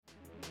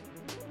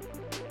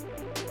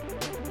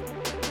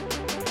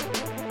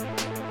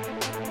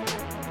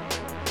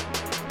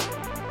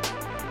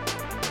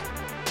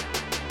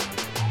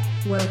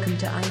Welcome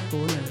to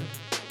iPhone.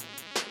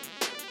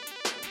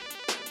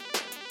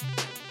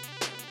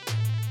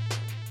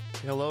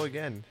 Hello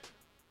again.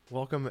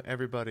 Welcome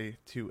everybody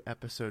to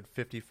episode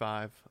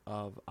 55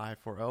 of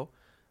I4O.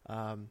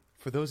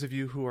 For those of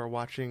you who are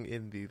watching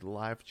in the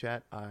live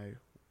chat, I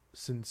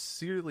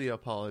sincerely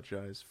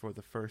apologize for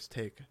the first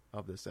take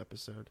of this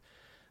episode.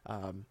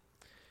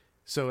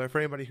 So for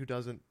anybody who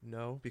doesn't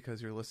know,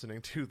 because you're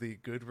listening to the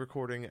good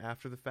recording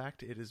after the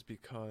fact, it is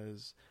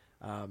because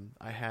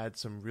I had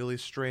some really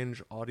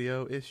strange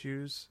audio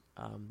issues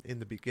in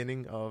the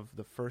beginning of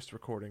the first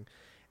recording,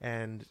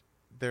 and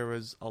there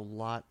was a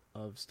lot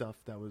of stuff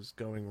that was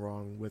going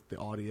wrong with the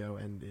audio,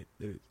 and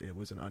it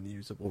was an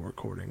unusable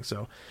recording.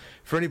 So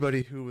for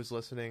anybody who was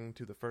listening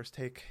to the first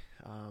take,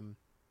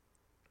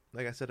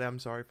 like I said, I'm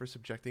sorry for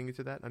subjecting you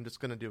to that. I'm just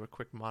going to do a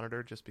quick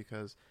monitor just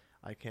because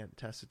I can't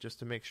test it, just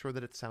to make sure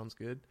that it sounds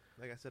good.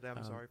 Like I said,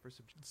 I'm sorry for it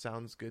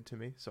sounds good to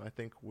me. So I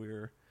think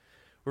we're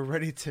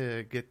ready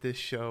to get this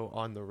show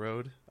on the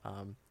road.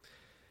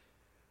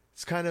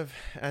 It's kind of,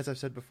 as I've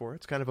said before,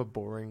 it's kind of a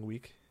boring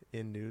week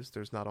in news.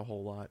 There's not a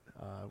whole lot.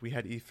 We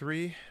had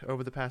E3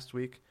 over the past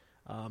week.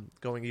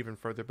 Going even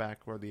further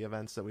back were the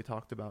events that we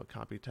talked about,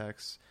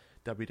 Computex,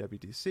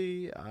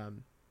 WWDC,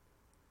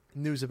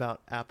 news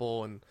about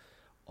Apple and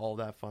all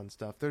that fun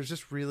stuff. There's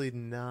just really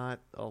not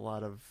a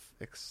lot of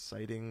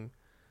exciting,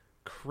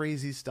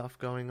 crazy stuff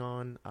going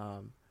on.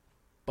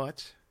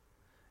 But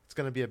it's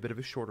going to be a bit of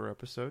a shorter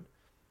episode.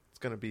 It's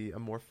going to be a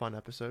more fun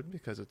episode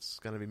because it's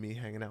going to be me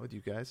hanging out with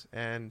you guys.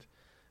 And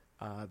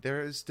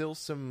there is still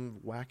some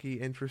wacky,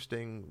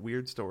 interesting,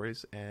 weird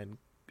stories. And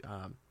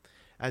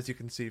as you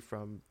can see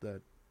from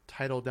the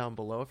title down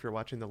below, if you're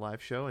watching the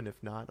live show, and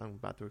if not, I'm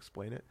about to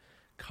explain it,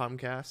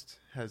 Comcast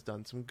has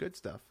done some good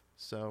stuff.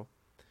 So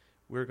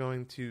we're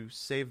going to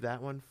save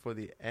that one for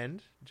the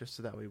end, just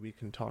so that way we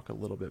can talk a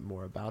little bit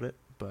more about it.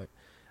 But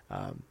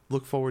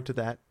look forward to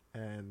that,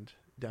 and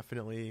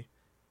definitely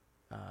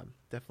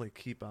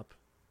keep up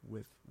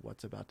with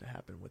what's about to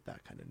happen with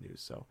that kind of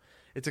news. So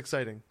it's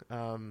exciting.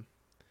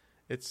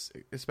 It's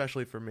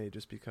especially for me,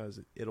 just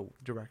because it'll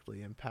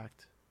directly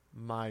impact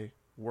my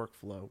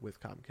workflow with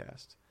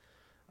Comcast.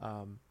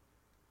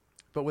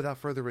 But without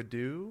further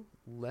ado,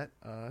 let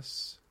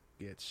us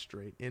get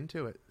straight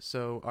into it.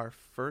 So our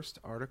first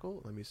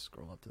article, let me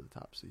scroll up to the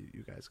top so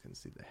you guys can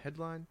see the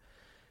headline,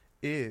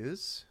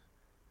 is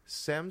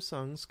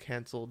Samsung's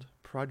canceled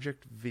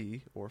Project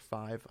V, or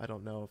 5, I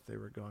don't know if they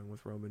were going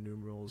with Roman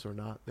numerals or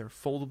not, their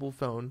foldable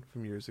phone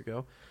from years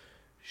ago,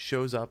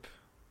 shows up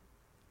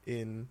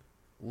in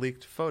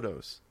leaked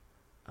photos.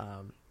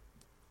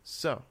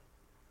 So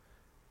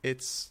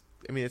it's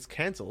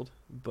canceled,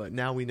 but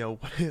now we know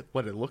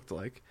what it looked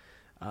like.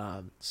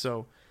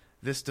 So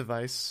this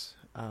device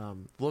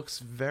looks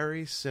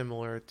very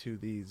similar to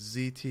the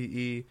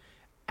ZTE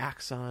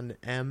Axon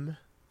M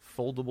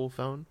foldable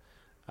phone.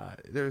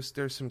 There's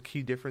some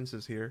key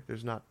differences here.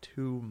 There's not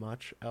too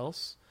much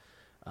else,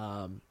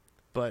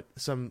 but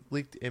some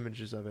leaked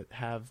images of it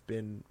have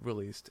been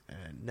released,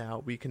 and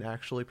now we can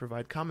actually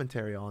provide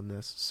commentary on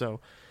this. So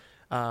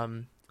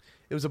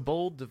it was a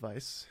bold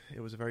device.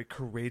 It was a very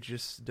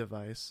courageous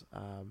device.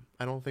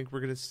 I don't think we're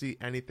going to see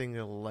anything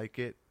like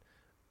it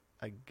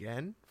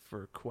again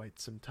for quite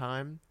some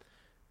time,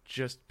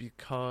 just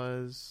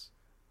because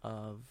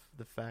of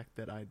the fact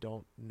that I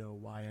don't know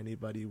why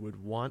anybody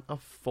would want a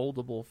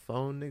foldable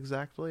phone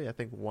exactly. I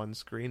think one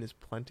screen is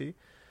plenty.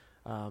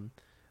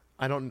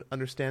 I don't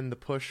understand the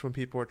push when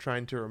people are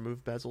trying to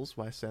remove bezels,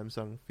 why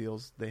Samsung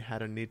feels they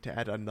had a need to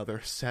add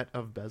another set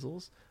of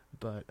bezels.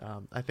 But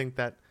I think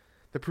that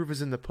the proof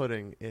is in the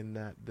pudding, in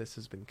that this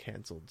has been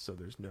canceled, so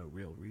there's no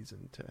real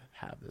reason to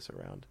have this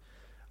around.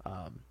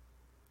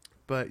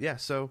 But yeah,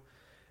 so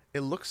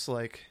it looks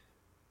like,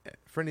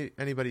 for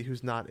anybody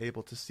who's not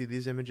able to see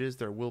these images,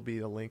 there will be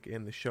a link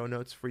in the show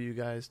notes for you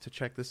guys to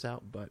check this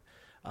out. But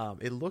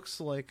it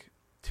looks like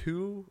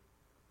two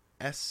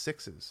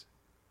S6s,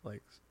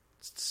 like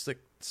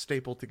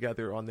stapled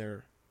together on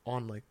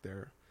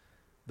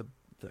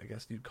I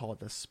guess you'd call it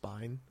the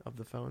spine of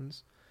the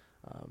phones.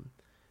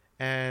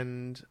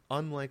 And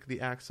unlike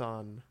the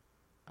Axon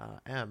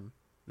M,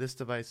 this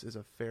device is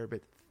a fair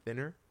bit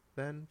thinner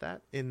than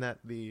that, in that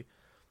the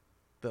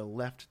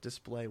left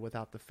display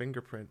without the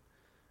fingerprint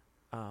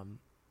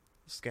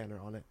scanner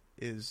on it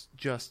is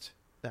just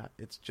that.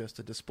 It's just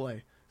a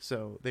display.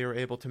 So they were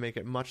able to make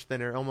it much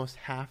thinner, almost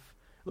half,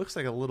 it looks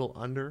like a little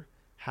under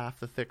half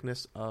the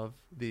thickness of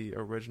the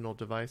original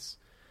device.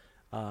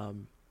 But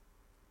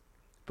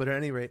at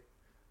any rate,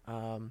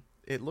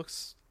 it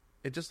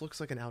just looks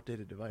like an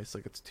outdated device.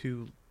 Like, it's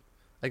too,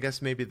 I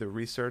guess maybe the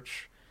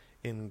research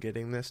in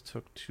getting this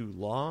took too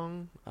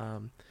long.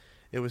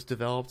 It was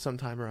developed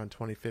sometime around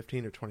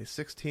 2015 or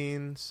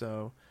 2016,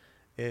 so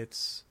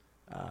it's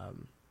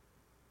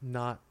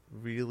not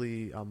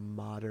really a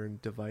modern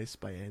device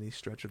by any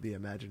stretch of the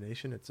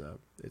imagination.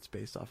 It's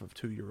based off of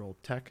 2-year-old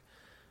tech,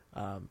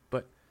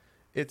 but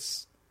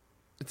it's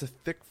a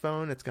thick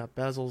phone. It's got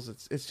bezels.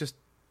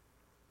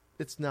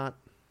 It's not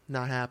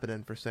not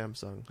happening for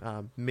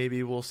Samsung.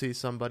 Maybe we'll see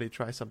somebody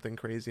try something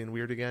crazy and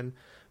weird again,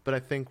 but I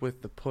think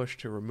with the push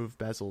to remove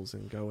bezels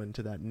and go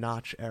into that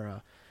notch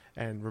era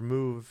and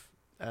remove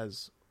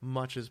as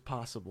much as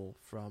possible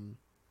from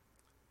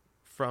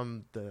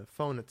the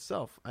phone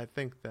itself, I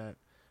think that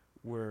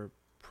we're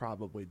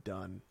probably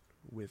done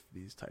with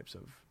these types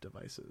of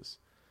devices.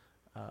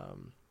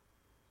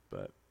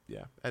 But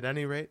yeah, at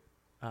any rate,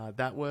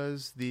 that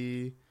was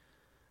the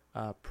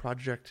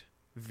Project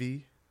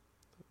V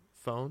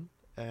phone,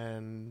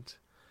 and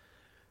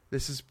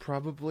this is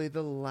probably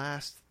the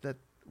last that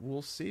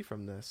we'll see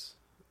from this.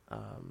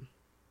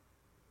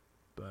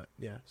 But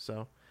yeah,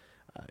 so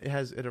it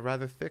has it a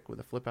rather thick with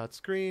a flip out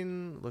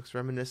screen, looks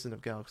reminiscent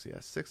of Galaxy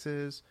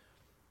S6's.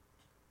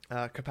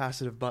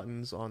 Capacitive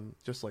buttons on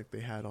just like they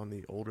had on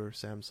the older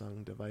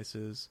Samsung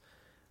devices.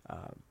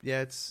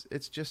 Yeah,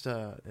 it's just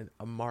a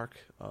mark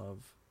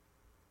of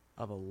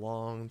a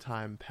long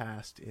time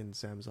past in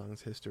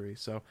Samsung's history.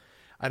 So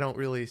I don't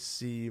really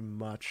see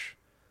much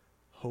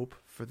hope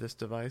for this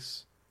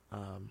device.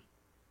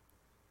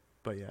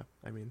 But yeah,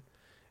 I mean,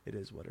 it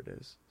is what it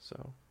is.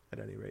 So at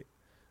any rate,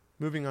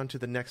 moving on to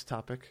the next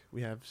topic,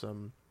 we have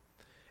some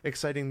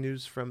exciting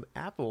news from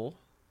Apple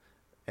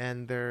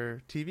and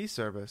their TV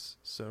service.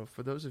 So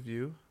for those of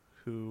you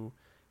who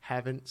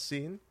haven't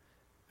seen,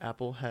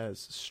 Apple has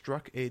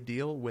struck a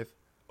deal with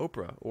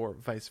Oprah, or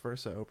vice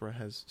versa. Oprah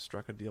has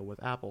struck a deal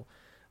with Apple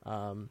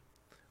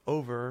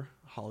over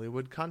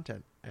Hollywood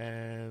content.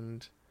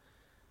 And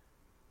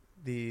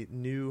the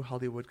new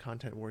Hollywood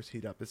content wars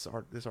heat up. This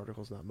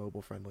article is not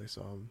mobile friendly,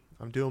 so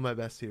I'm doing my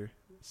best here.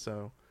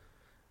 So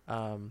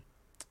at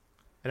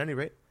any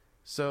rate,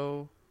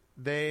 so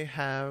they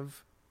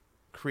have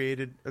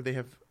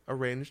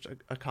arranged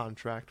a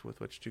contract with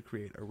which to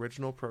create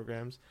original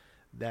programs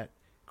that,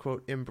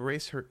 quote,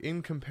 embrace her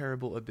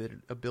incomparable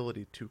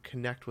ability to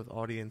connect with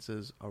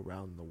audiences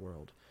around the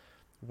world.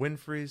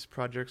 Winfrey's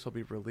projects will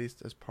be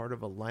released as part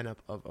of a lineup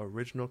of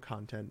original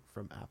content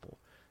from Apple.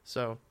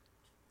 So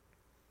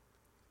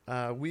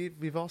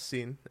we've all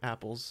seen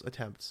Apple's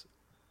attempts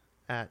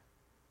at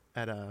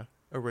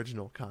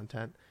original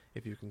content,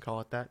 if you can call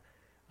it that.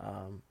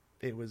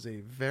 It was a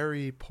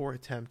very poor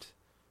attempt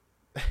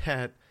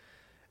at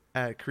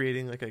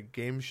creating like a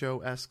game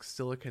show-esque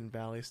Silicon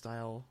Valley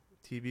style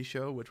TV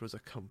show, which was a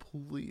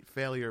complete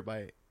failure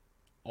by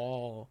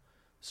all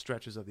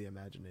stretches of the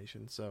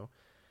imagination. So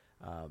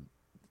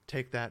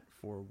take that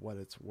for what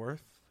it's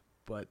worth.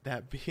 But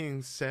that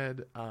being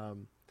said,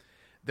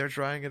 they're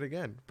trying it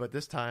again. But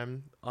this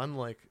time,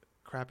 unlike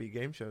crappy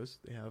game shows,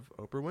 they have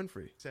Oprah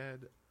Winfrey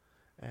said,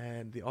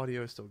 and the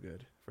audio is still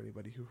good for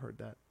anybody who heard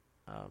that.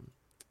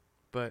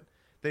 But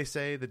they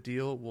say the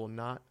deal will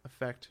not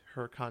affect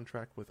her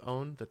contract with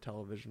OWN, the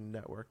television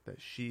network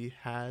that she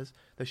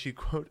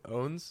quote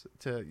owns,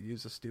 to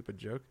use a stupid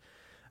joke.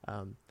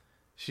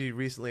 She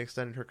recently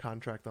extended her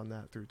contract on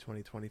that through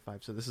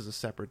 2025, so this is a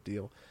separate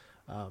deal.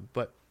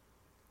 But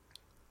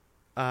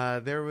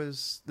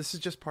this is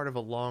just part of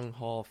a long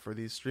haul for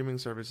these streaming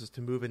services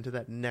to move into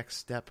that next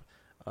step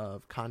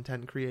of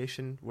content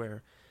creation,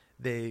 where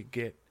they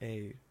get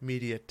a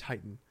media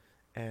titan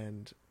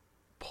and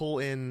pull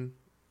in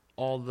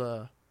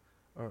or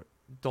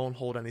don't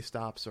hold any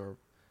stops, or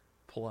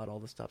pull out all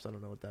the stops. I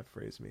don't know what that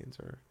phrase means,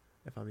 or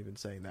if I'm even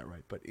saying that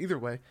right. But either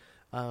way,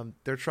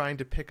 they're trying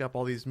to pick up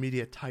all these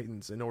media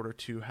titans in order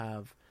to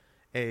have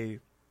a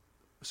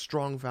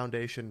strong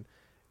foundation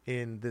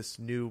in this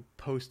new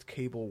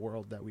post-cable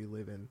world that we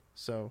live in.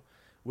 So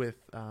with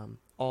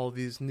all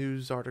these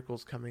news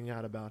articles coming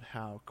out about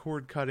how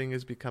cord cutting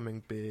is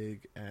becoming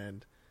big,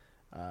 and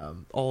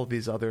all of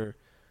these other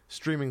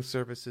streaming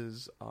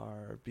services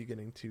are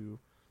beginning to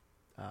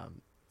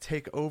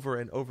take over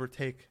and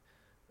overtake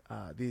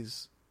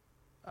these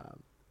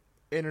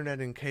internet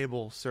and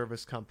cable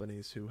service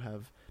companies who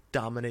have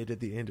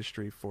dominated the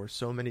industry for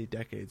so many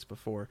decades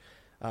before.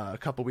 A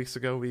couple weeks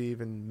ago, we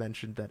even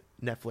mentioned that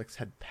Netflix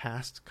had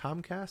passed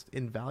Comcast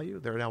in value.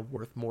 They're now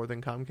worth more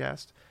than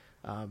Comcast,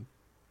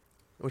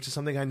 which is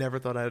something I never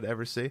thought I'd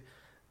ever see.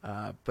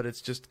 But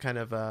it's just kind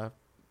of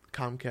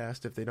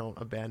Comcast, if they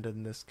don't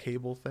abandon this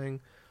cable thing,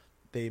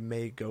 they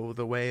may go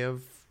the way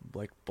of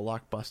like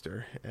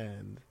Blockbuster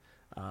and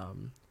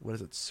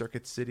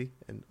Circuit City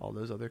and all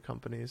those other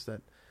companies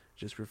that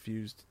just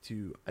refused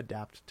to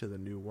adapt to the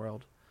new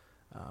world.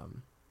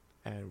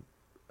 And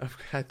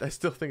I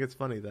still think it's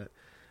funny that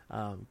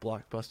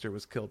Blockbuster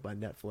was killed by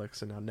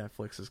Netflix, and now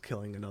Netflix is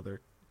killing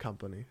another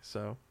company.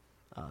 So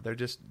they're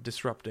just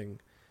disrupting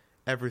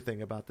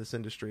everything about this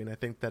industry, and I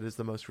think that is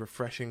the most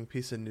refreshing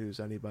piece of news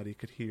anybody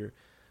could hear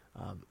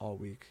all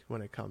week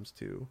when it comes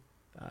to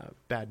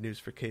bad news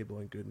for cable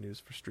and good news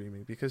for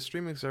streaming, because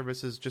streaming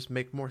services just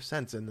make more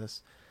sense in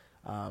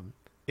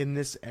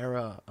this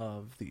era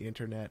of the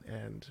internet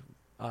and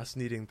us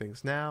needing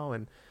things now,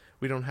 and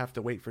we don't have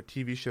to wait for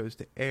TV shows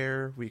to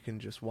air. We can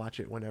just watch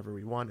it whenever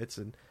we want. It's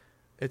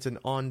an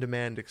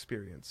on-demand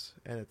experience,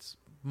 and it's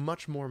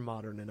much more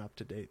modern and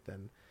up-to-date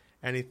than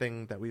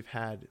anything that we've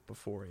had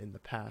before in the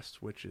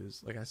past, which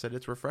is, like I said,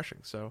 it's refreshing.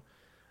 So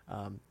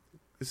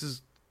this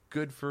is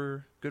good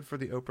for the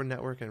Oprah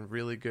network and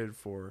really good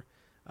for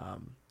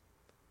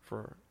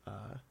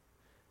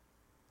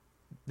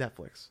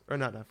Netflix, or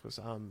not Netflix,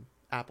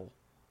 Apple.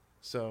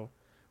 So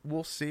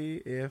we'll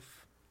see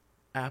if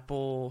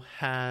Apple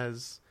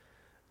has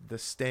the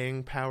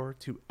staying power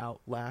to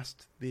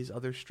outlast these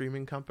other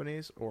streaming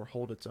companies or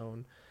hold its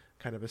own,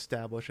 kind of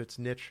establish its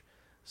niche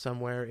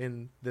somewhere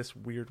in this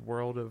weird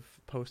world of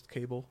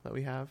post-cable that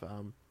we have.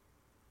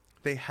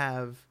 They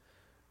have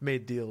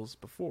made deals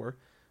before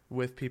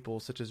with people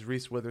such as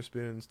Reese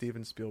Witherspoon,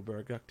 Steven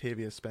Spielberg,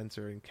 Octavia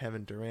Spencer, and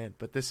Kevin Durant,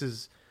 but this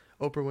is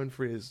Oprah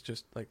Winfrey is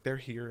just like, they're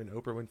here and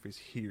Oprah Winfrey's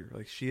here.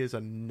 Like, she is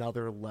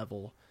another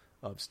level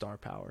of star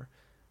power.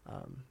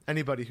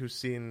 Anybody who's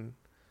seen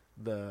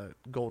the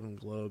Golden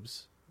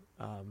Globes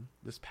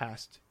this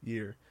past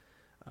year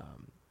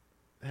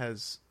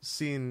has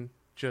seen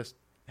just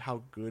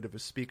how good of a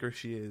speaker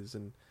she is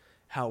and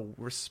how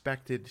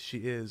respected she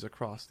is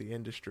across the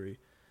industry.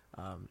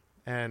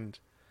 And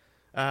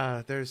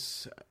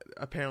there's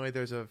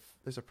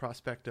a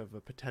prospect of a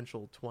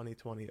potential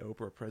 2020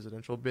 Oprah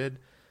presidential bid.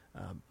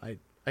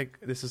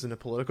 This isn't a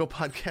political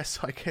podcast,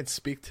 so I can't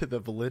speak to the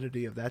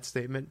validity of that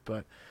statement,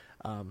 but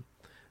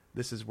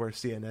this is where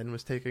CNN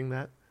was taking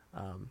that.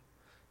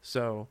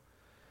 So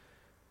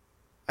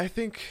I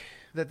think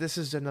that this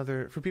is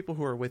another, for people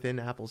who are within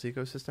Apple's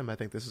ecosystem, I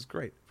think this is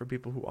great. For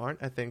people who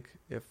aren't, I think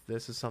if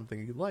this is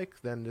something you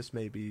like, then this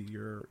may be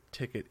your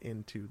ticket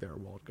into their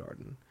walled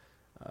garden.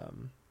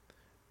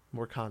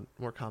 More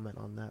comment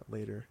on that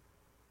later,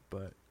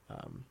 but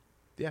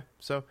yeah.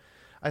 So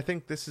I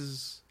think this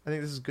is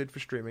good for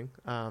streaming.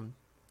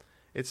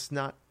 It's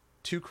not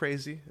too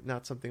crazy,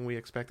 not something we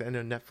expect. I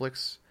know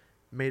Netflix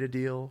made a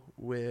deal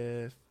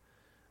with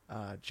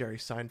Jerry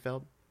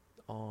Seinfeld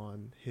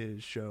on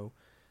his show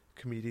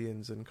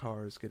Comedians in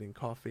Cars Getting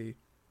Coffee,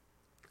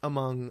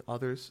 among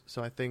others.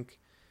 So I think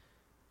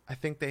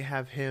they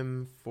have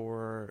him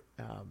for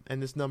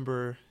and this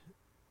number,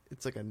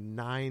 it's like a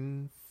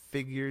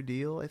 9-figure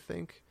deal, I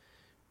think,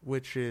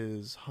 which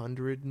is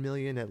 100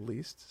 million at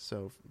least.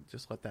 So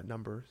just let that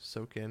number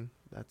soak in.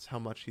 That's how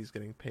much he's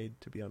getting paid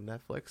to be on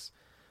Netflix.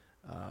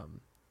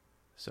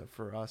 So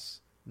for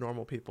us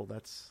normal people,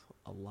 that's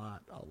a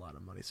lot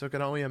of money. So I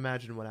can only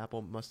imagine what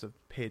Apple must have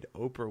paid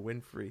Oprah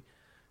Winfrey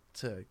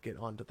to get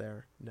onto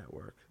their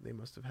network. They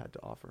must have had to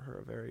offer her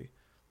a very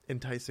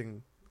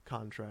enticing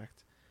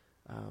contract.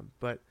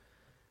 But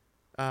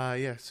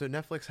yeah, so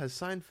Netflix has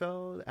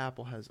Seinfeld,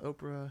 Apple has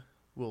Oprah.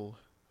 Will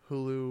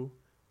Hulu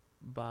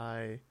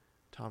buy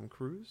Tom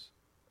Cruise?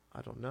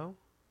 I don't know.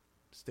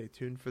 Stay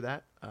tuned for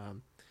that.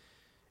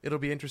 It'll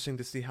be interesting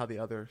to see how the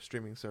other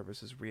streaming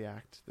services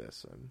react to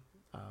this, and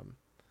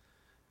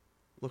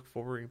look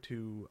forward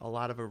to a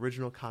lot of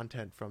original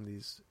content from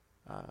these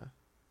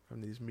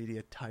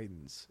media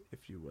titans,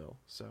 if you will.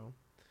 So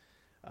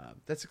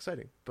that's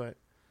exciting. But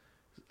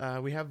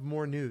we have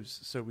more news,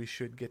 so we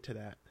should get to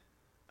that.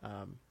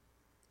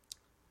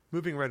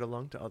 Moving right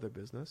along to other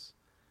business,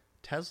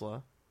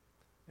 Tesla,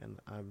 and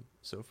I'm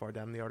so far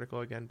down the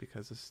article again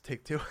because this is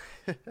take two.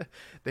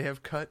 They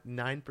have cut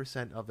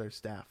 9% of their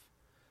staff.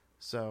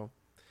 So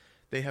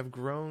they have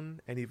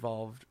grown and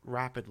evolved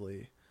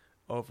rapidly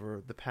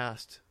over the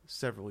past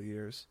several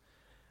years.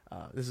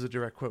 This is a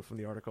direct quote from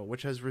the article,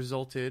 which has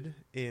resulted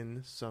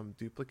in some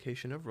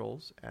duplication of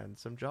roles and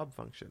some job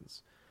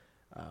functions.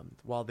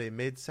 While they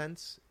made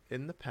sense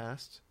in the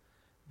past,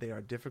 they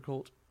are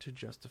difficult to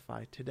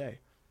justify today.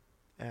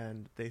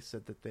 And they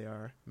said that they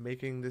are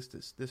making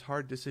this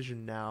hard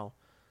decision now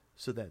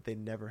so that they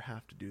never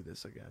have to do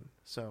this again.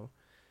 So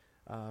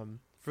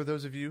for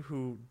those of you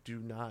who do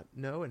not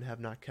know and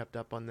have not kept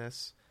up on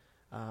this,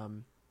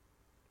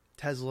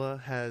 Tesla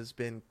has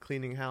been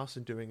cleaning house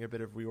and doing a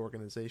bit of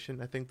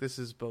reorganization. I think this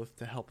is both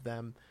to help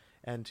them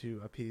and to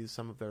appease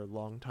some of their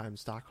longtime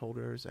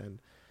stockholders and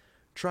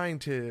trying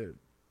to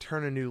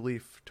turn a new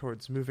leaf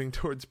towards moving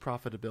towards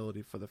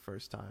profitability for the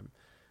first time.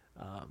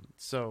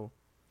 So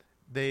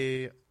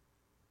they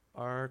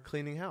are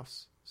cleaning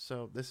house.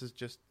 So this is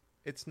just,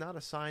 it's not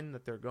a sign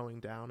that they're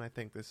going down. I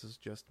think this is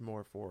just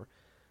more for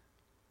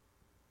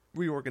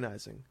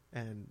reorganizing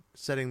and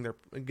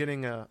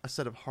getting a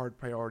set of hard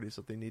priorities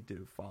that they need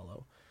to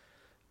follow.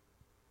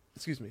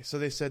 Excuse me. So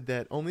they said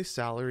that only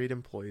salaried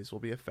employees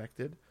will be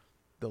affected.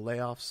 The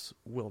layoffs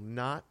will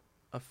not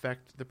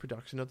affect the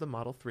production of the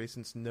Model 3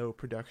 since no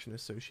production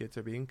associates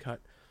are being cut.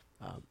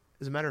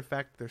 As a matter of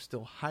fact, they're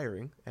still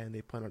hiring and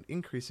they plan on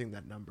increasing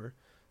that number.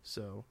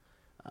 So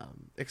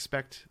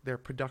expect their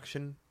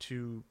production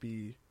to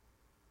be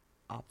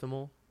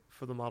optimal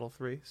for the Model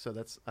 3. So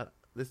that's I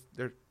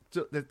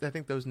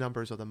think those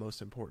numbers are the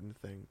most important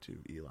thing to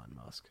Elon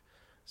Musk.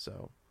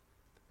 So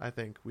I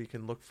think we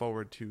can look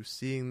forward to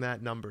seeing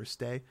that number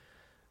stay.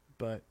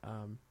 But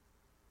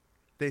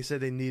they say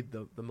they need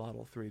the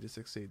Model 3 to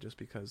succeed just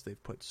because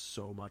they've put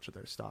so much of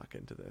their stock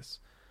into this.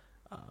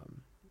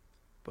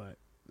 But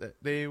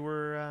they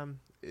were,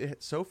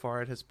 so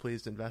far it has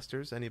pleased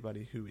investors.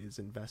 Anybody who is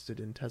invested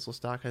in Tesla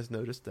stock has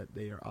noticed that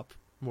they are up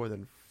more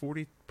than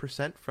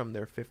 40% from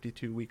their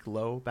 52-week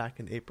low back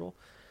in April.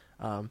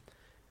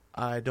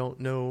 I don't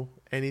know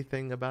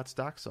anything about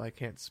stocks, so I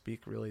can't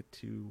speak really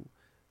to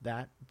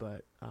that.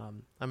 But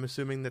I'm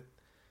assuming that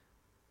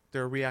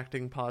they're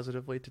reacting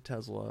positively to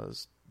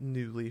Tesla's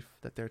new leaf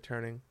that they're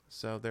turning.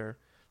 So they're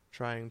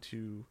trying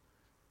to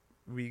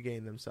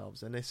regain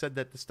themselves. And they said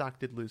that the stock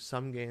did lose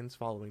some gains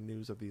following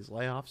news of these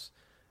layoffs.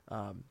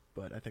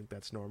 But I think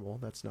that's normal.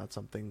 That's not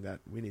something that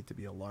we need to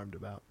be alarmed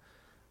about.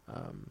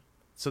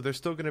 So they're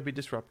still going to be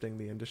disrupting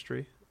the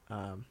industry,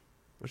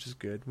 which is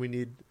good. We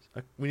need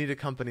a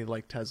company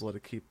like Tesla to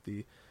keep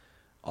the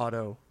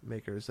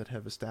automakers that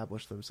have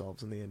established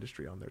themselves in the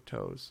industry on their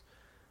toes.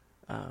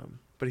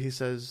 But he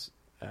says,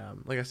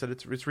 like I said,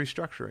 it's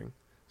restructuring.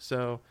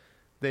 So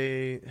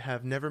they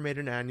have never made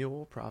an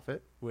annual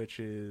profit, which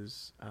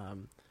is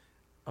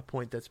a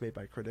point that's made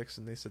by critics.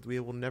 And they said, we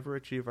will never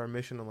achieve our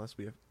mission unless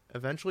we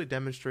eventually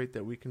demonstrate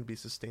that we can be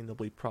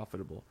sustainably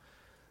profitable.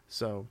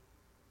 So,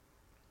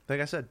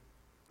 like I said,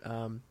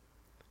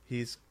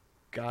 he's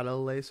got to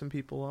lay some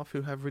people off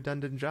who have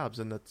redundant jobs,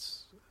 and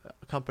that's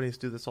companies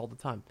do this all the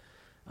time.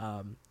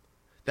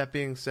 That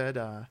being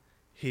said,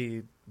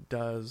 he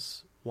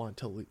does want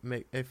to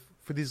make, if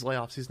for these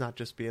layoffs, he's not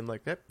just being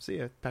like, "Yep, see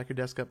ya, pack your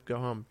desk up, go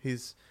home."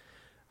 He's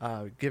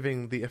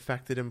giving the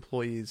affected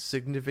employees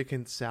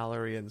significant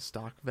salary and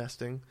stock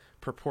vesting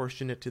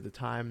proportionate to the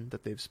time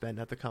that they've spent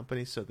at the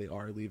company, so they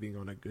are leaving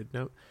on a good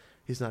note.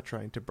 He's not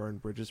trying to burn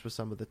bridges with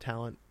some of the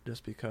talent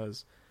just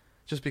because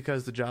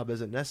the job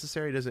isn't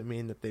necessary doesn't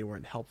mean that they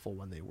weren't helpful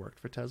when they worked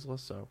for Tesla.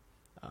 So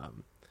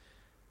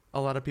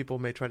a lot of people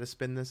may try to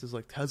spin this as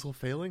like Tesla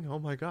failing. Oh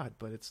my God,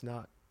 but it's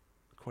not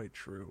quite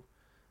true.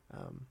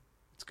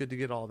 It's good to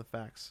get all the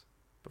facts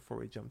before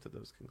we jump to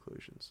those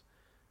conclusions.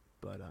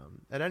 But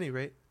at any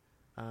rate,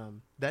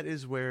 that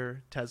is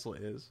where Tesla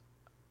is.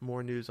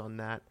 More news on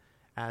that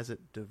as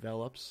it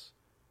develops.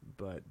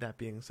 But that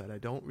being said, I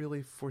don't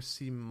really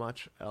foresee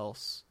much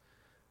else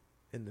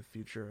in the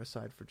future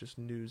aside for just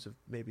news of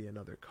maybe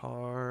another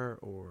car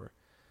or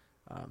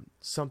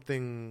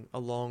something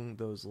along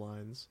those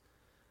lines.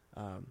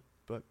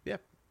 But yeah,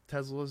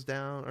 Tesla's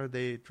down, or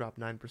they dropped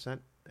 9%,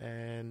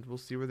 and we'll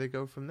see where they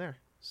go from there.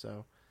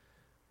 So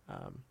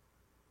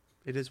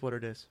it is what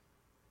it is.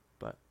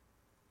 But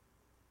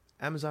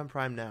Amazon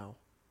Prime Now.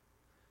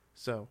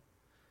 So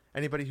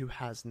anybody who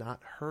has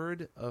not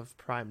heard of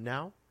Prime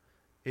Now,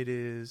 it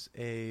is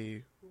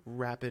a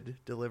rapid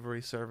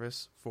delivery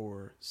service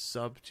for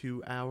sub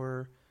 2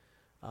 hour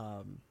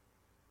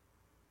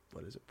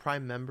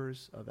Prime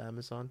members of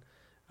Amazon.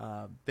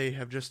 They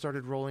have just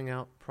started rolling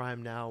out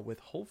Prime Now with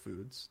Whole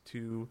Foods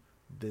to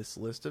this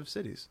list of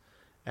cities,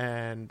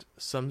 and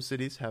some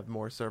cities have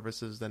more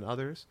services than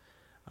others.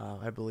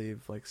 I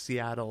believe like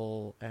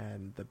Seattle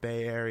and the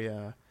Bay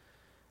Area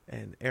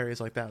and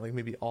areas like that, like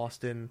maybe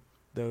Austin,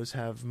 those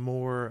have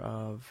more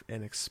of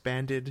an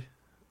expanded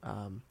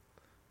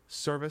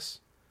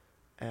service,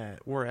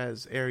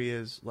 whereas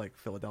areas like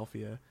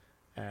Philadelphia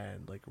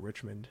and like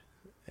Richmond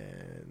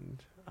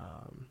and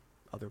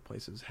other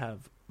places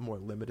have more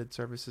limited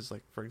services.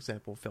 Like, for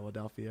example,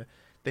 Philadelphia,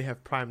 they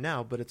have Prime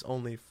Now, but it's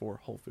only for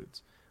Whole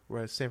Foods,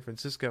 whereas San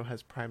Francisco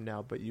has Prime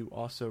Now, but you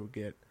also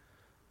get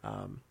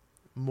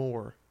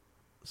more,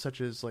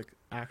 such as like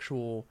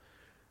actual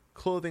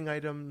clothing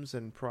items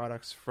and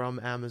products from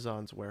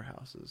Amazon's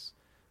warehouses.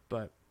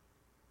 But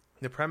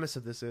the premise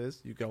of this is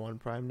you go on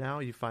Prime Now,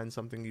 you find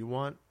something you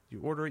want, you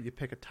order it, you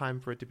pick a time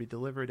for it to be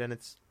delivered, and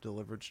it's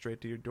delivered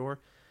straight to your door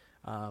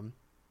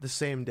the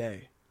same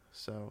day.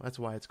 So that's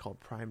why it's called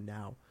Prime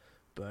Now.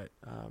 But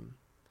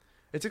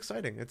it's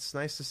exciting. It's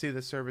nice to see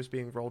this service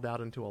being rolled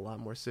out into a lot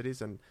more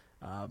cities, and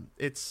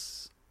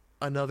it's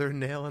another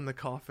nail in the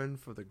coffin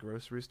for the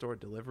grocery store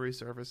delivery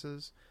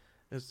services.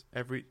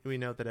 We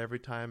know that every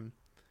time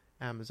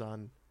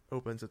Amazon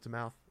opens its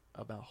mouth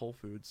about Whole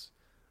Foods,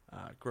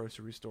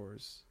 grocery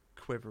stores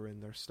quiver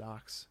in their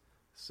stocks.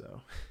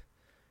 So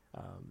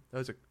that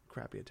was a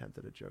crappy attempt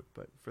at a joke,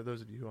 but for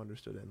those of you who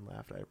understood it and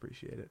laughed, I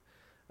appreciate it.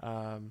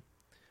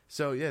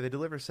 So yeah, they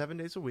deliver 7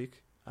 days a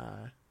week.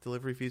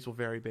 Delivery fees will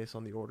vary based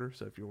on the order.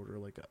 So if you order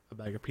like a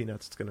bag of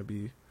peanuts, it's going to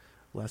be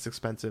less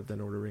expensive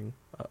than ordering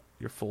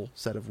your full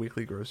set of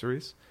weekly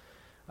groceries.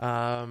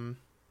 And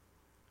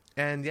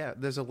yeah,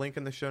 there's a link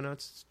in the show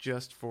notes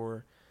just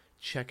for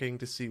checking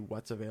to see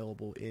what's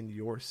available in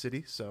your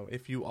city. So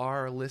if you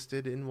are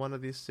listed in one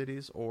of these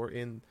cities, or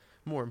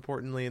more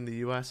importantly in the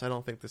US, I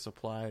don't think this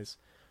applies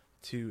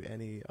to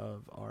any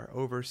of our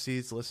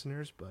overseas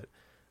listeners, but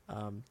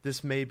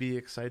this may be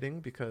exciting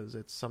because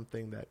it's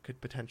something that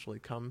could potentially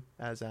come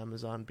as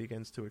Amazon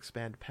begins to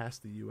expand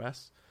past the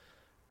US.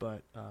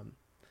 But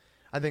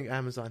I think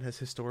Amazon has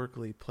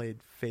historically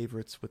played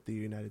favorites with the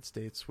United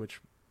States, which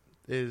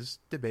is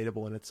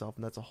debatable in itself,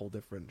 and that's a whole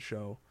different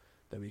show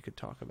that we could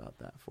talk about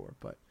that for.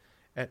 But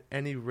at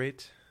any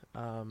rate,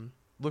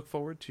 look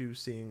forward to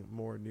seeing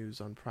more news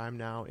on Prime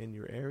Now in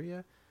your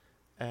area.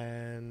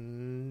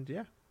 And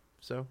yeah,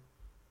 so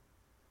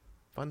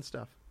fun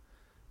stuff.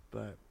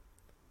 But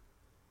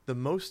the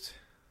most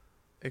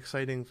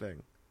exciting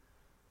thing,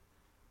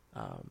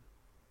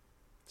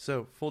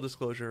 so full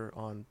disclosure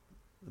on,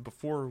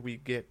 before we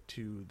get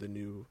to the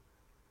new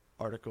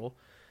article,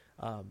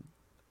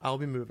 I'll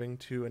be moving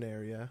to an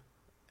area,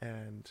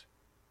 and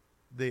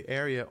the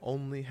area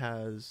only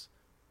has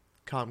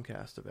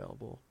Comcast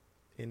available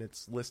in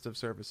its list of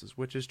services,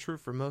 which is true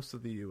for most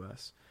of the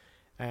U.S.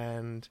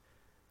 And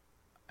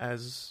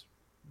as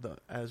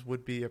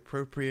would be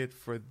appropriate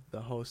for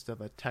the host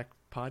of a tech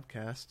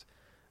podcast,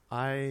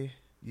 I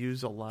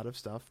use a lot of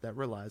stuff that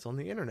relies on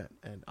the internet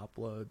and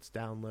uploads,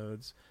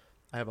 downloads.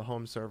 I have a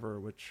home server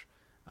which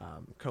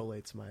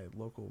collates my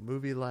local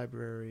movie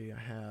library. I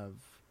have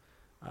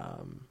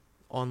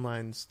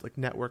online like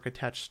network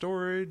attached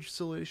storage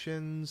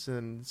solutions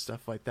and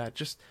stuff like that.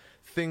 Just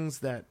things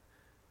that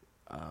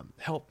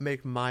help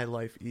make my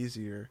life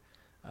easier.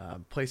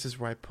 Places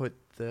where I put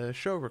the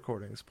show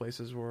recordings,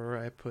 places where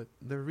I put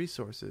the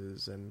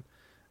resources, and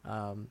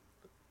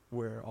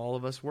where all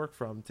of us work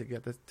from to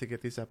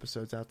get these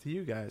episodes out to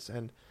you guys.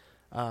 And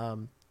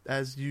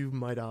as you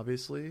might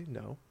obviously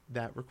know,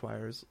 that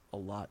requires a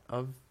lot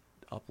of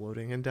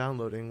uploading and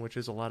downloading, which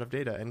is a lot of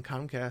data. And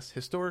Comcast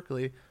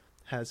historically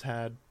has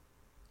had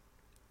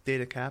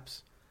data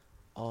caps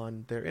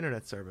on their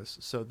internet service.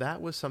 So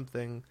that was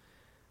something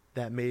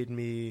that made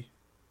me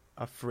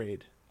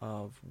afraid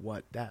of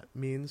what that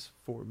means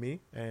for me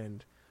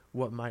and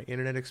what my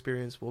internet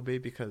experience will be,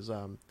 because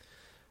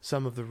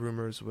some of the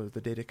rumors were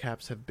the data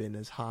caps have been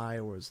as high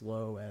or as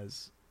low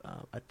as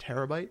a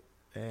terabyte.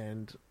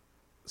 And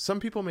some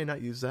people may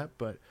not use that,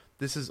 but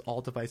this is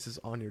all devices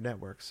on your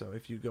network. So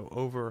if you go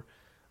over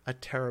a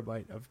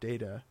terabyte of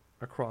data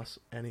across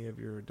any of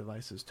your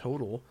devices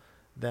total,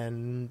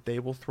 then they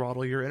will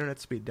throttle your internet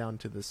speed down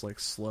to this like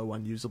slow,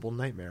 unusable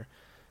nightmare.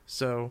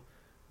 So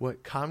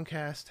what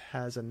Comcast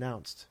has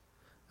announced,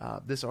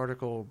 this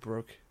article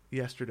broke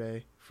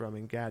yesterday from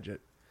Engadget.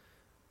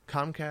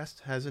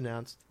 Comcast has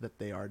announced that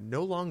they are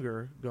no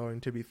longer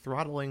going to be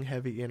throttling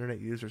heavy internet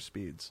user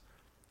speeds,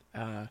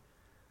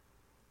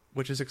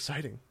 which is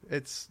exciting.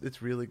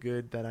 It's really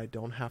good that I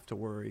don't have to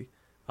worry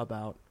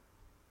about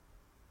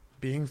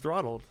being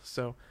throttled.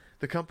 So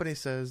the company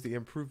says the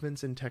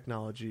improvements in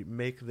technology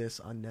make this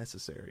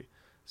unnecessary.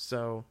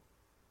 So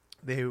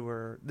they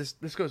were this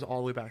goes all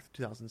the way back to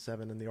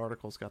 2007, and the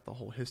article's got the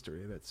whole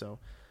history of it. So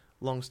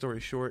long story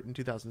short, in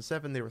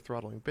 2007 they were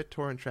throttling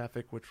BitTorrent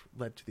traffic, which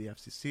led to the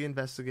FCC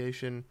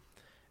investigation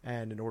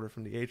and an order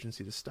from the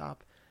agency to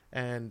stop.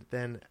 And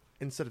then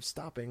instead of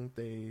stopping,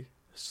 they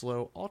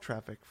slow all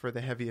traffic for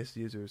the heaviest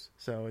users.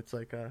 So it's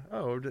like,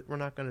 we're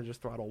not going to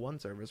just throttle one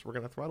service, we're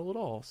going to throttle it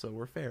all, so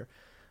we're fair.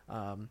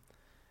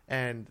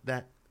 And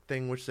that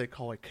thing which they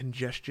call a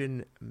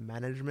congestion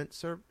management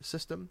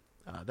system,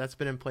 that's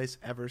been in place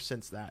ever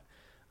since that.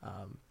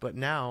 But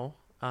now,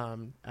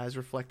 as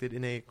reflected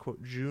in a,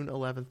 quote, June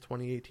 11th,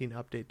 2018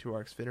 update to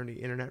our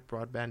Xfinity Internet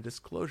Broadband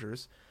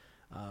disclosures,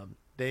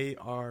 they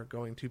are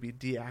going to be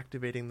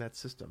deactivating that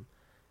system.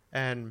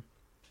 And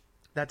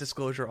that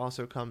disclosure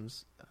also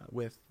comes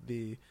with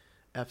the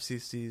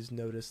FCC's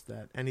notice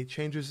that any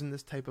changes in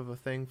this type of a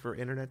thing for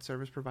internet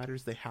service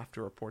providers, they have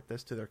to report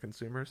this to their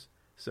consumers.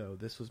 So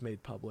this was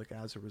made public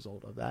as a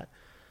result of that.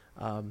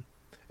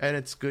 And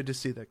it's good to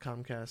see that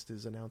Comcast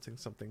is announcing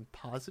something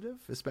positive,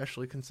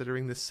 especially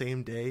considering the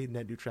same day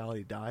net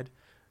neutrality died.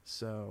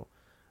 So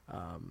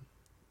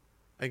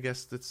I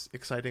guess it's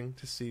exciting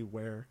to see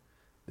where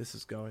this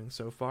is going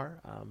so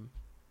far.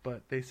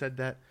 But they said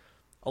that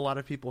a lot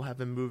of people have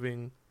been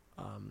moving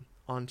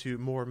onto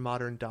more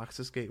modern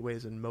DOCSIS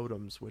gateways and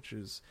modems, which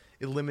is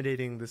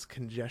eliminating this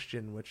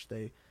congestion which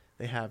they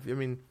have. I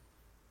mean,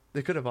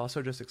 they could have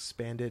also just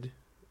expanded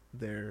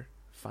their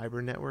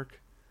fiber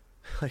network.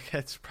 Like,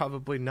 that's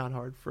probably not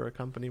hard for a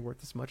company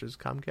worth as much as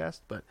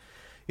Comcast, but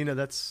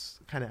that's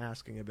kind of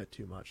asking a bit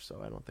too much.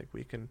 So I don't think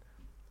we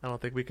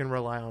can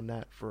rely on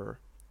that for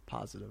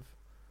positive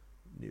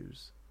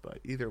news. But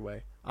either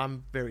way,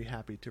 I'm very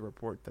happy to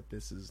report that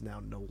this is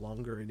now no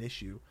longer an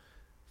issue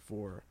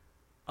for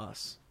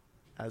us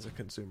as a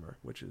consumer,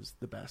 which is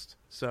the best.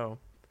 So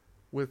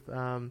with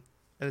and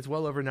it's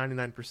well over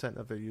 99%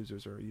 of their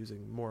users are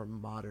using more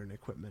modern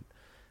equipment.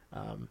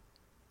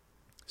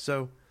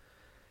 So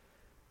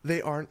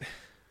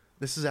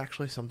this is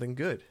actually something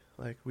good.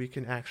 Like, we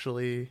can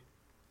actually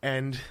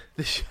end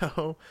the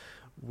show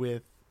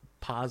with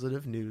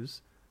positive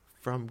news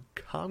from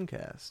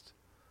Comcast,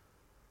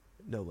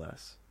 no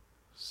less.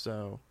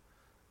 So,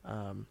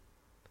 and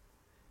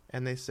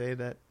they say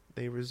that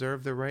they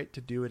reserve the right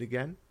to do it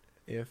again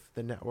if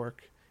the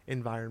network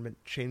environment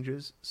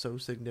changes so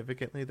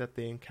significantly that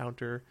they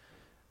encounter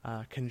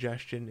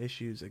congestion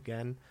issues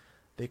again.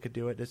 They could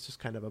do it. It's just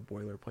kind of a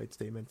boilerplate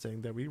statement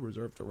saying that we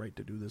reserve the right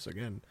to do this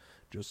again,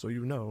 just so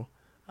you know.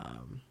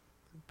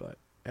 But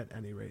at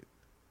any rate,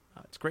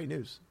 it's great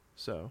news.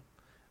 So,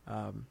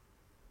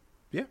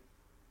 yeah,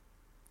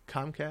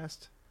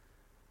 Comcast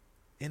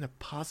in a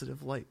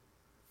positive light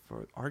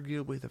for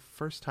arguably the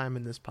first time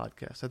in this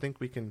podcast. I think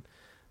we can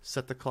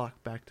set the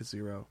clock back to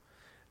 0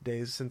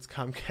 days since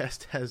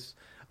Comcast has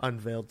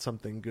unveiled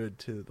something good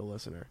to the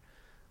listener.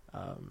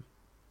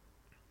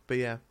 But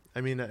yeah,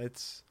 I mean,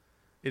 it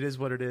is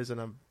what it is,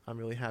 and I'm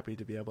really happy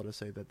to be able to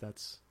say that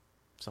that's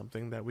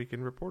something that we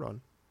can report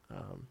on.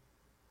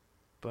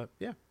 But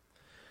yeah,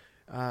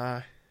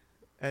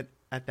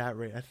 at that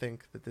rate, I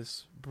think that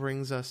this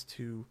brings us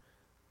to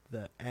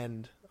the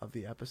end of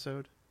the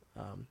episode.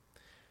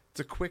 It's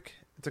a quick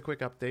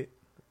update,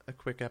 a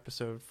quick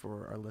episode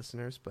for our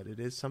listeners, but it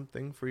is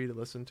something for you to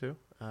listen to.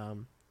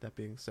 That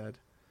being said,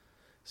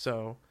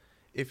 so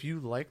if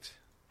you liked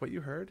what you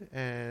heard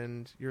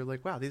and you're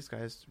like, wow, these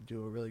guys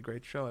do a really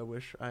great show, I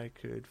wish I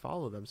could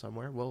follow them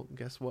somewhere. Well,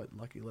 guess what,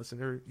 lucky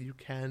listener, you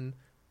can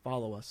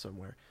follow us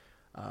somewhere.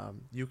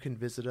 You can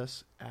visit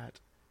us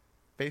at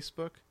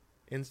Facebook,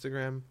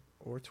 Instagram,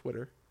 or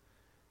Twitter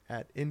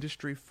at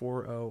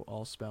Industry40,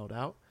 all spelled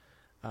out.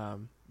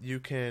 You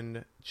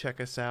can check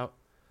us out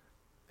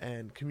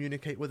and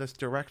communicate with us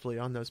directly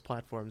on those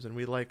platforms, and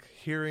we like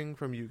hearing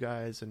from you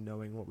guys and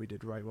knowing what we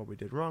did right, what we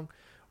did wrong,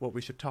 what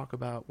we should talk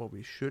about, what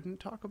we shouldn't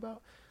talk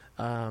about.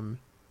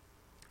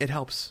 It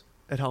helps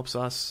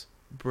us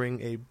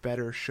bring a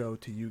better show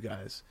to you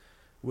guys,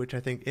 which I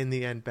think in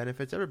the end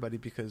benefits everybody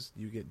because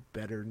you get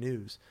better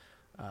news.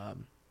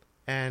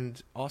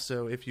 And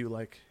also, if you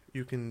like,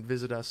 you can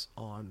visit us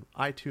on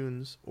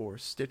iTunes or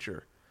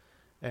Stitcher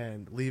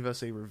and leave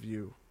us a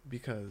review,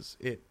 because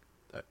it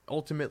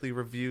ultimately,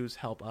 reviews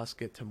help us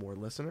get to more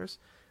listeners.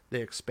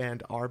 They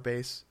expand our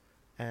base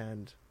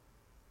and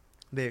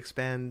they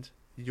expand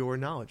your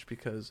knowledge,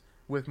 because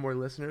with more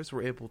listeners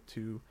we're able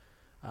to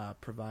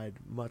provide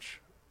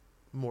much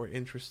more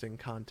interesting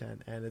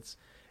content, and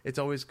it's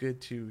always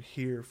good to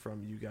hear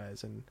from you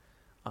guys and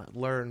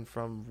learn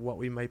from what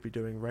we might be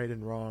doing right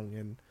and wrong.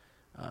 And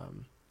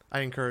I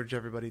encourage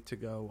everybody to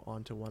go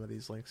onto one of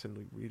these links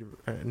and read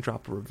and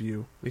drop a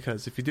review,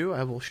 because if you do,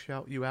 I will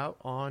shout you out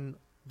on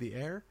the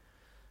air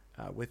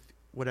with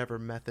whatever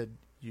method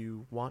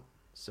you want.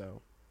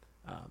 So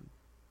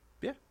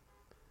yeah,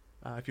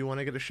 if you want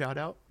to get a shout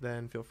out,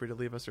 then feel free to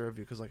leave us a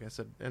review, because like I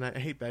said, and I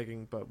hate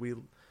begging, but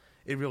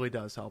it really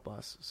does help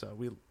us. So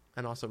we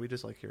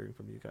just like hearing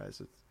from you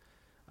guys.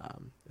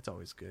 It's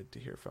always good to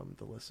hear from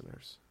the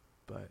listeners.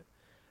 But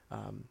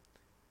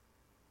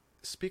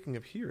speaking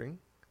of hearing,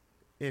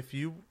 if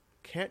you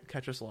can't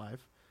catch us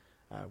live,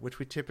 which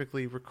we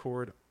typically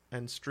record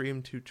and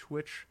stream to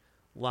Twitch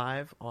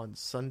live on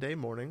Sunday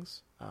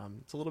mornings.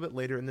 It's a little bit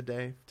later in the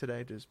day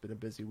today. There's been a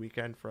busy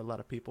weekend for a lot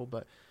of people,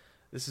 but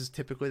this is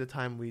typically the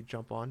time we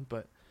jump on.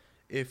 But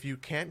if you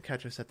can't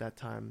catch us at that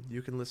time,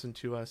 you can listen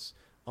to us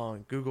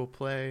on Google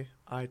Play,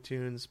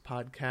 iTunes,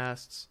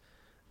 podcasts,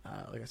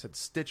 like I said,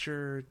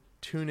 Stitcher,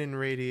 TuneIn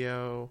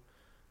Radio,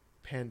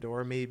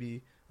 Pandora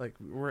maybe. Like,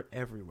 we're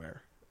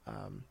everywhere.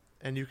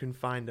 And you can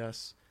find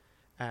us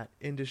at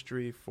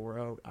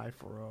Industry40,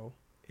 I40,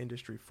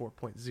 Industry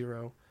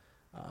 4.0.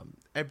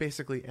 And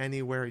basically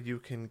anywhere you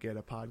can get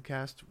a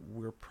podcast,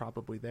 we're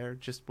probably there,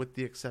 just with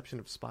the exception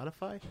of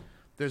Spotify.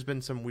 There's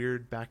been some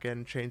weird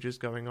back-end changes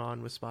going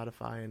on with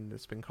Spotify, and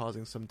it's been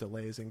causing some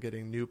delays in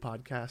getting new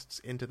podcasts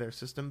into their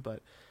system,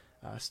 but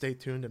stay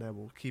tuned and I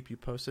will keep you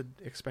posted.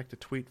 Expect a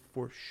tweet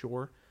for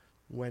sure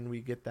when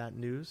we get that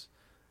news.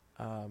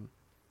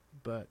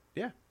 But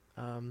yeah,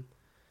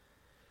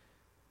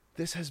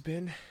 this has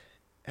been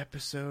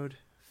episode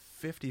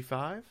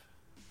 55.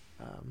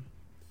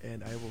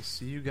 And I will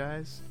see you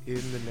guys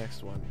in the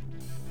next one.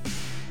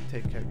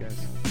 Take care, guys.